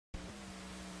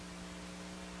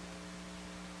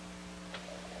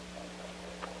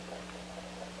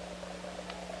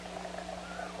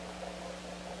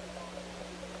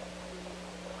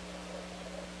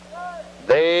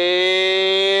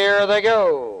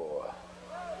go.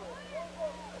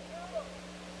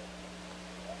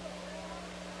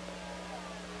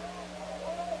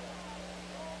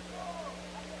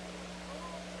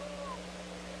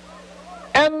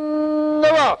 And the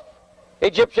rough.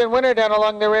 Egyptian winner down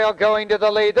along the rail going to the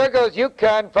lead. There goes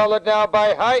Yukon, followed now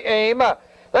by High Aim.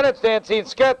 Then it's Dancing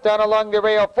Scat down along the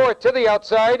rail, fourth to the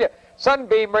outside.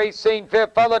 Sunbeam Racing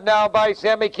fifth, followed now by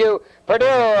Sammy Q.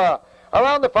 Purdue.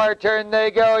 Around the far turn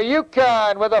they go.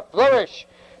 Yukon with a flourish.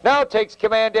 Now takes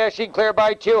command, dashing clear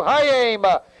by two. High Aim.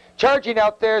 Charging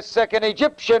out there, second.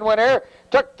 Egyptian winner.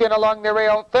 Tucked in along the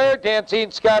rail, third.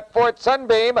 Dancing Scott, fourth.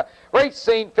 Sunbeam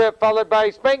Racing fifth, followed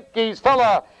by Spanky's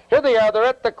Fella. Here they are, they're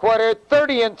at the quarter,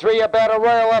 30-3, a Battle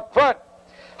Royal up front.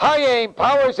 High Aim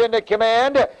powers into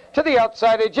command. To the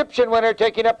outside, Egyptian winner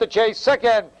taking up the chase,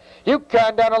 second.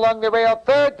 Yukon down along the rail,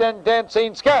 third. Then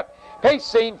Dancing Scott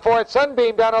pacing fourth.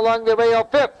 Sunbeam down along the rail,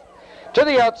 fifth. To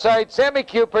the outside, Sammy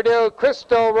Q. Purdue,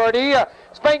 Crystal Rorty,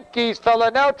 Spanky's Fella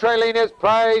now trailing his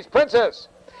Prize Princess.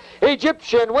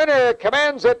 Egyptian winner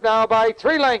commands it now by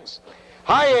 3 lengths.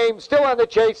 High Aim still on the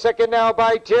chase, second now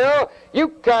by 2.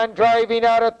 Yukon driving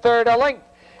out a third, a length.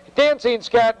 Dancing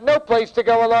Scat, no place to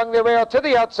go along the rail. To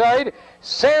the outside,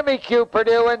 Sammy Q.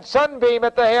 Purdue and Sunbeam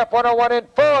at the half,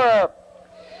 101-4.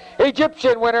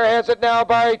 Egyptian winner has it now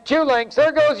by 2 lengths.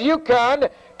 There goes Yukon,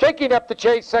 taking up the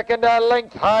chase, second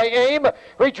length. High Aim,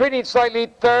 retreating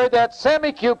slightly third. That's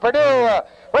Sammy Q. Purdue,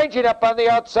 ranging up on the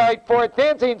outside, fourth.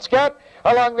 Dancing Scat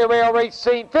along the rail,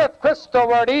 racing fifth. Crystal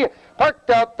Rorty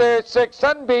parked out there, sixth.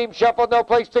 Sunbeam shuffled, no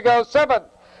place to go, seventh.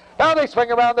 Now they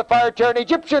swing around the far turn.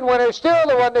 Egyptian winner still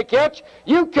the one to catch.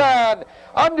 Yukon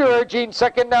under-urging,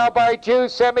 second now by 2.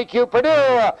 Sammy Q.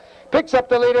 Purdue picks up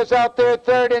the leaders out there,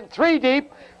 third and 3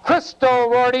 deep. Crystal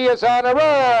Rorty is on a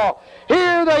roll.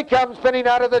 Here they come, spinning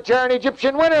out of the turn.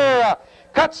 Egyptian winner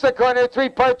cuts the corner, 3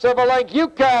 parts of a length.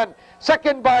 Yukon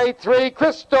second by 3.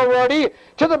 Crystal Rorty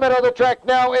to the middle of the track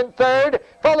now in third,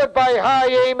 followed by High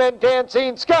Aim and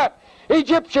Dancing Scott.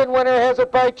 Egyptian winner has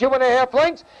it by 2.5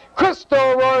 lengths.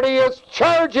 Crystal Rorty is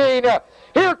charging.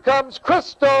 Here comes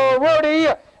Crystal Rorty.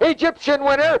 Egyptian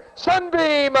winner,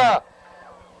 Sunbeam.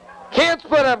 Can't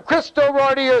split them. Crystal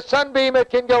Rorty or Sunbeam, it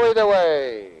can go either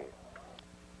way.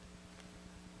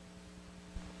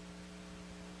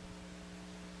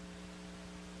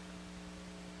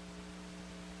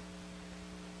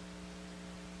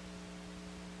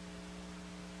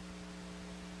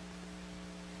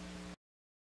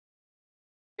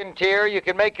 Tier, you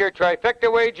can make your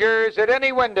trifecta wagers at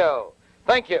any window.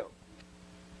 Thank you.